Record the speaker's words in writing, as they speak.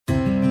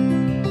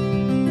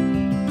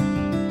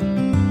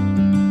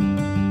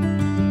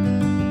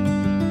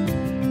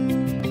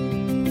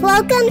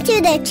Welcome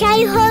to the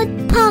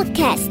Childhood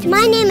Podcast.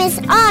 My name is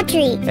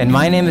Audrey. And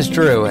my name is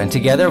Drew, and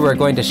together we're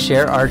going to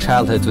share our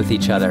childhoods with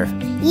each other.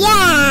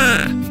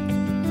 Yeah!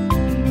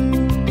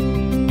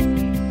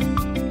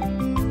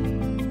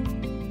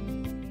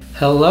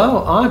 Hello,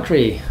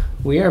 Audrey.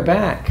 We are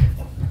back.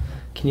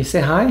 Can you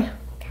say hi?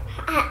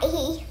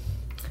 Hi.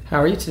 How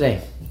are you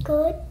today?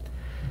 Good.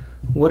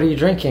 What are you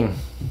drinking?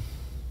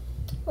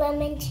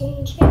 Lemon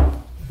ginger.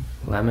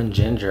 Lemon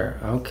ginger.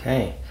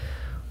 Okay.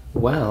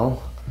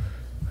 Well,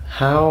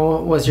 how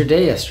was your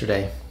day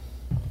yesterday?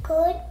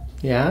 Good.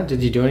 Yeah?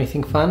 Did you do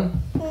anything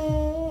fun?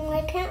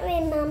 I can't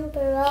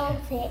remember all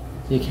of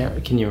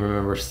it. Can you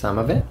remember some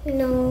of it?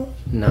 No.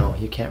 No,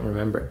 you can't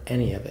remember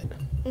any of it.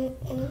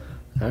 Mm-mm.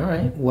 All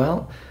right.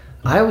 Well,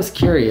 I was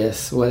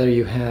curious whether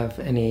you have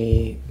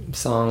any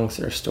songs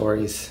or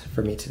stories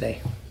for me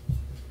today.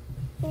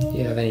 Do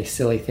you have any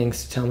silly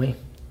things to tell me?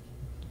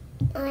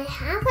 I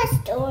have a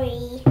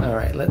story. All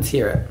right, let's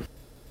hear it.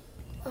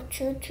 A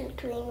choo-choo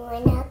train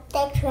went up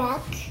the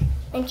track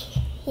and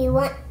he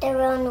wanted to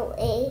run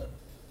away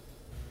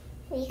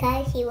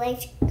because he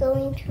was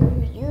going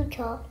to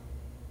Utah,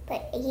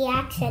 but he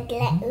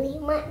accidentally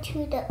went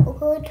to the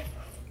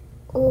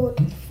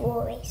old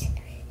forest.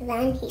 And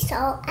then he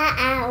saw an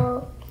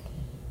owl.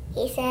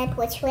 He said,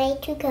 "Which way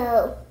to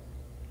go?"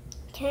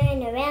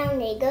 Turn around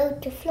and go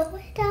to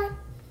Florida,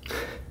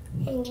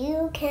 and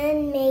you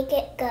can make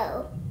it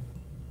go.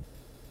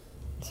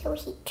 So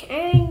he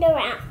turned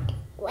around,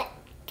 went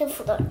to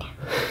Florida.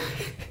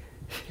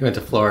 He went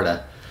to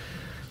Florida.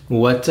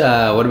 What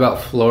about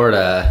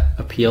Florida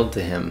appealed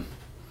to him?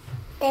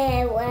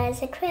 There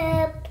was a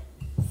crab.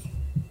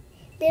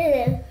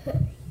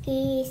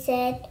 He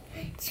said,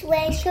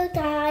 "Where should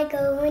I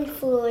go in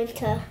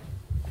Florida?"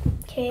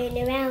 Turn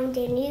around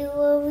and you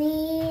will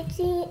reach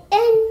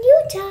in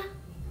Utah.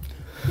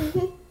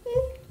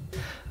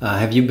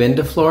 Have you been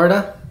to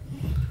Florida?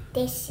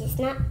 This is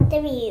not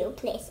the real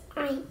place.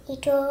 I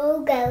need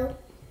to go.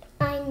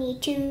 I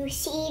need to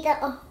see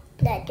the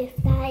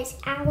butterflies.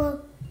 I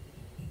will.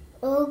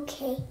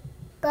 Okay,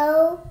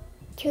 go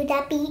to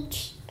the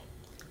beach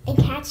and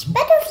catch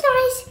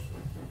butterflies.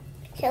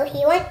 So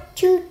he went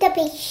to the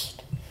beach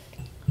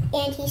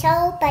and he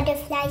saw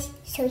butterflies.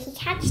 So he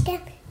catched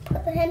them,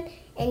 put them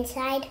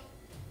inside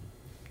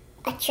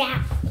a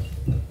trap.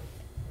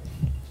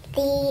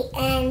 The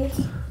end.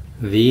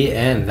 The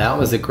end. That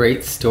was a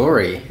great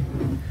story.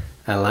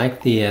 I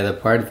like the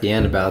part at the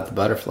end about the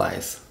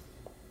butterflies.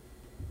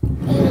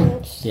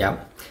 Thanks. Yeah.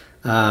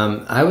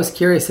 I was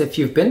curious if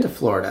you've been to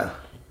Florida.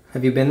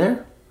 Have you been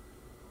there?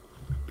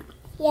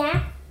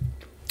 Yeah,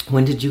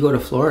 When did you go to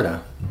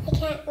Florida? I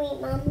can't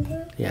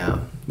remember. Yeah.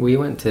 We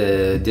went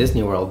to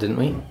Disney World, didn't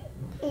we?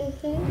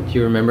 Mm-hmm. Do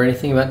you remember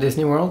anything about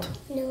Disney World?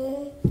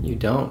 No, You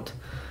don't.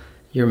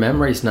 Your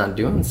memory's not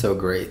doing so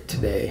great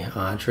today,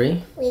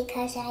 Audrey.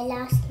 because I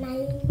lost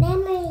my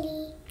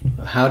memory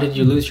How did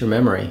you lose your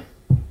memory?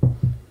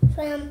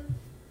 from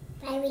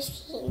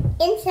viruses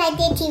inside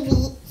the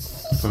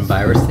TV. From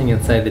virusing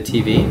inside the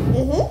TV?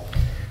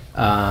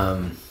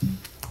 Mm-hmm.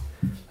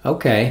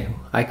 Okay,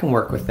 I can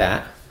work with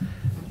that.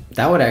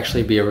 That would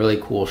actually be a really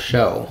cool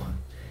show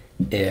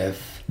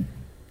if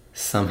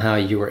somehow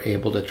you were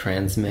able to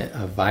transmit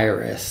a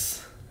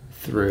virus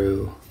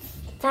through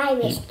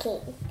Virus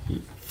King.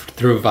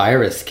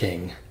 Virus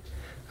King.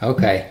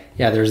 Okay,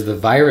 yeah, there's the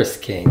Virus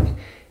King,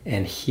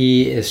 and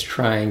he is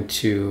trying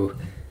to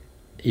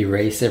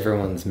erase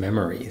everyone's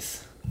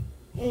memories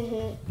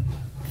Mm-hmm.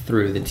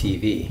 through the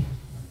TV.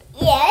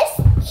 Yes.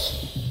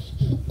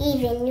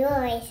 Even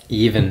yours.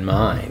 Even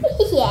mine.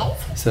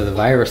 Yes. So the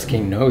Virus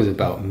King knows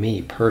about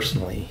me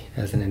personally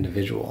as an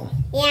individual.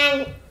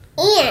 And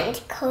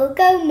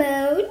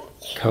Kokomon.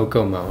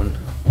 Kokomon.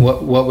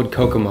 What would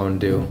Kokomon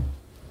do?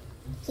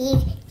 He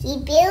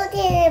built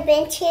an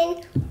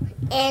invention,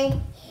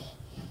 and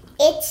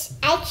it's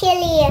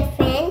actually a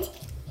friend.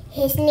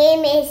 His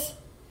name is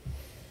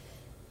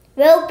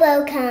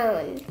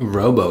Robocon.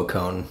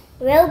 Robocon.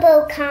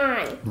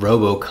 Robocon.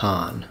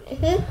 Robocon.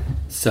 Mm-hmm.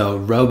 So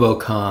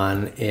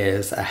Robocon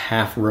is a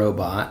half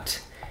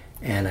robot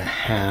and a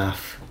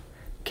half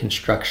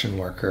construction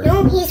worker.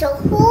 No, he's a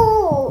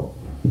hole.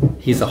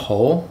 He's a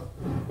hole?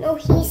 No,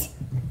 he's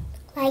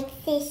like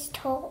this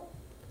tall.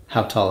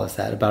 How tall is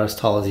that? About as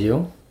tall as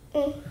you?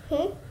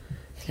 Mm-hmm.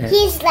 Yeah.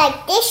 He's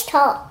like this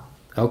tall.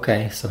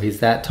 Okay, so he's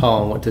that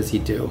tall, and what does he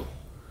do?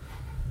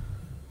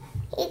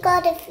 He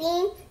got a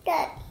thing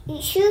that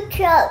you shoot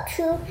out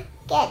to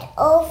get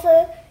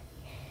over,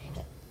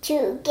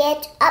 to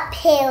get up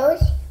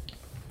hills.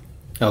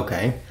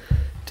 Okay.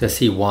 Does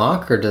he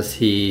walk, or does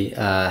he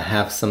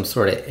have some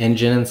sort of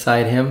engine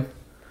inside him?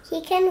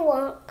 He can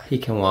walk, He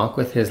can walk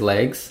with his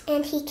legs?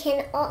 and he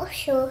can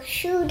also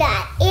shoot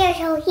at air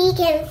so he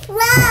can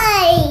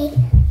fly.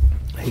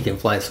 He can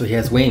fly, so he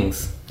has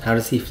wings. How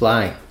does he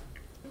fly?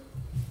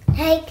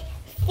 Like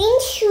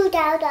things shoot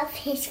out of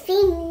his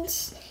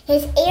fins,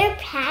 his air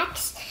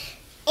packs,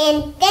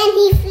 and then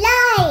he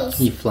flies.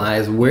 He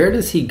flies. Where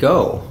does he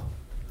go?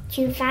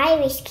 To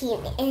Virus King,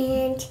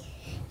 and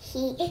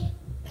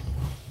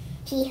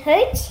he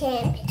hurts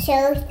him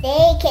so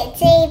they can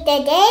save the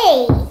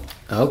day.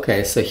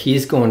 Okay, so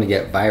he's going to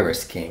get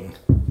Virus King.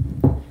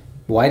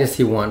 Why does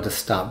he want to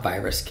stop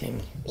Virus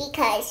King?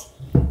 Because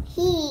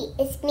he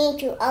is mean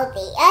to all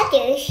the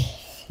others.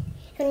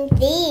 And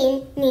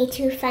they need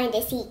to find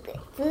a secret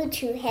food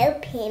to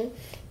help him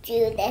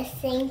do the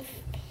same,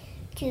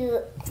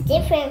 do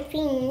different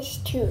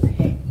things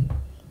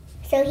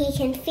so he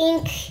can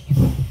think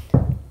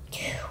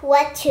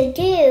what to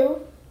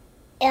do.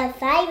 A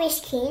Virus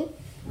King,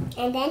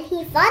 and then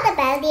he thought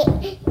about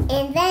it,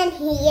 and then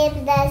he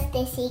gives us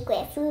the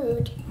secret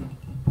food.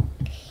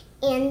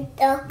 And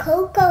the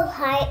cocoa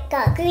heart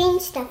got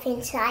green stuff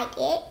inside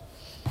it,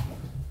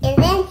 and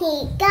then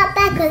he got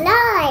back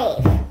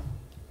alive.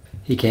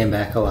 He came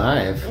back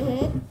alive.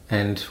 Mm-hmm.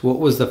 And what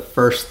was the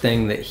first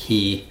thing that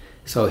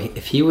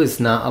if he was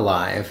not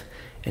alive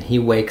and he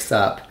wakes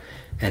up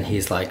and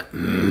he's like,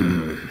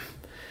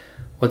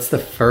 what's the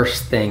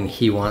first thing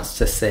he wants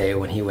to say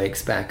when he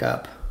wakes back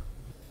up?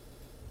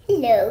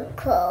 Hello,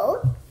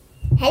 Co.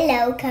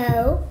 Hello,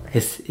 Co.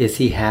 Is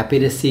he happy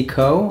to see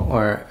Co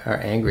or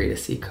angry to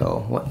see Co?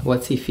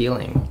 What's he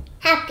feeling?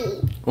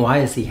 Happy. Why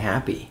is he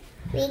happy?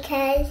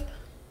 Because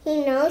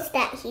he knows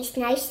that he's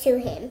nice to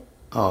him.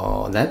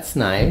 Oh, that's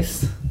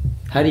nice.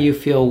 How do you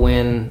feel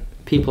when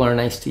people are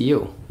nice to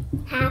you?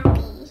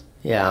 Happy.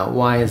 Yeah,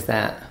 why is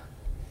that?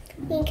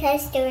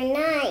 Because they're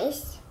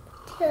nice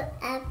to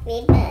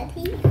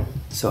everybody.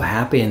 So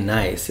happy and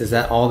nice. Is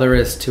that all there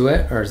is to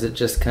it? Or is it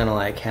just kind of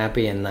like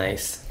happy and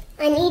nice?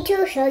 I need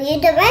to show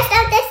you the rest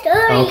of the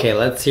story. Okay,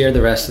 let's hear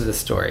the rest of the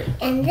story.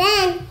 And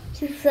then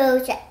he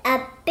throws a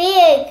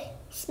big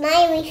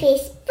smiley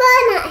face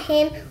fun at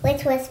him,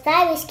 which was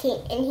Virus King,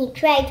 and he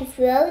tried to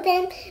throw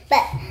them,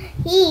 but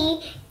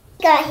he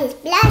got his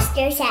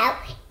blasters out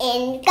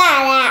and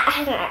got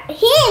at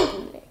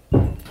him.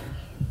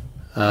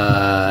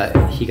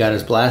 He got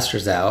his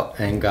blasters out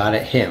and got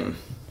at him.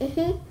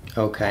 Mm-hmm.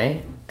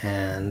 Okay,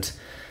 and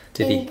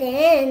And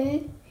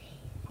then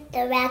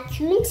the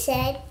raccoon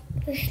said,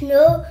 "There's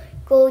no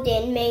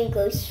golden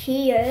mangoes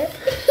here."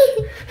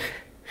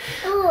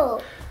 Oh.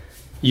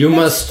 You But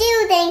must...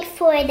 still thank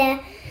for the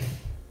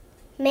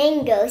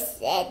mangoes,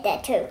 said the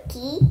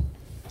turkey.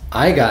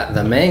 I got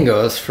the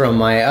mangoes from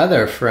my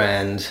other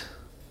friend.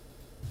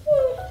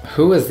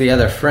 Who was the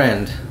other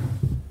friend?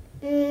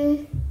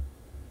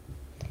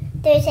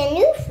 There's a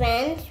new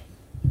friend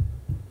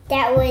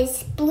that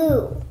was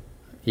blue.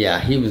 Yeah,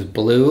 he was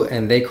blue,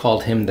 and they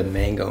called him the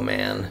Mango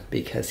Man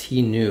because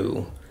he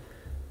knew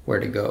where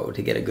to go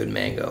to get a good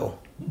mango.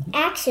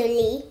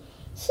 Actually,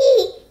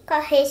 he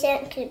got his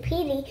answer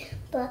pretty,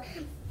 but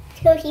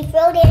so he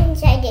threw it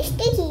inside the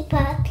sticky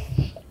pot,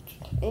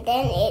 and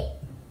then it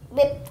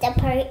ripped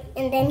apart,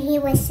 and then he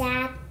was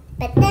sad.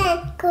 But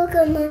then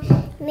Kokomo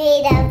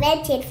made a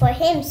vented for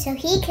him so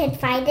he could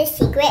find the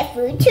secret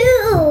food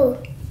too.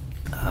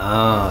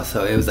 Oh,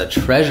 so it was a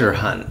treasure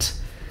hunt.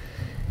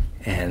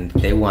 And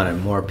they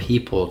wanted more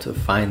people to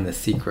find the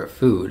secret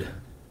food.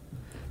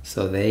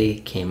 So they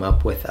came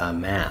up with a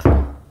map.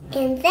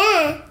 And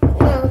then,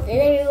 no,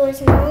 there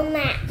was no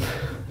map.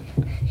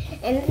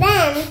 And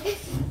then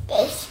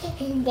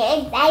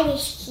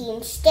Virus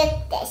King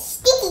stuck the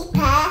sticky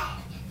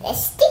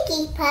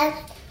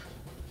puff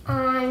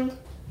on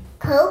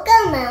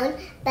Kokomon,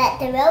 but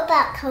the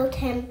robot called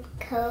him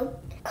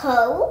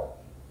Co.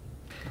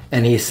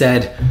 And he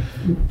said,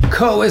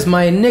 "Co is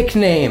my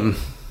nickname.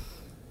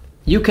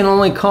 You can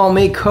only call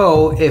me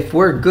Co if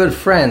we're good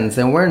friends,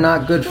 and we're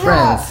not good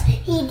friends." No,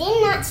 he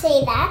did not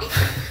say that.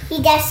 He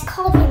just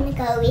called him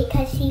Co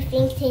because he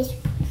thinks his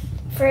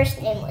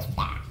first name was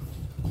that.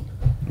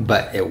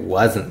 But it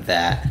wasn't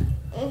that.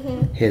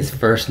 Mm-hmm. His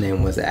first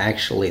name was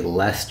actually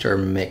Lester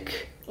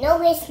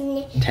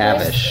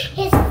Tavish.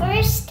 His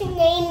first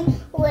name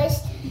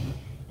was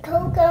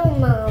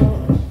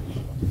Kokomon.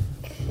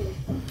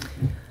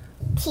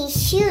 He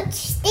shoots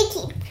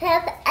sticky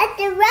puff at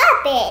the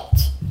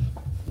rabbit.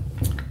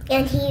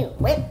 And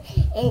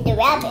the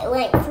rabbit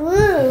went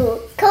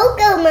through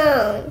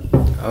Kokomon.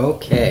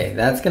 Okay,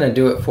 that's gonna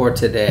do it for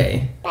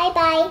today.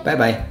 Bye-bye.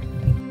 Bye-bye.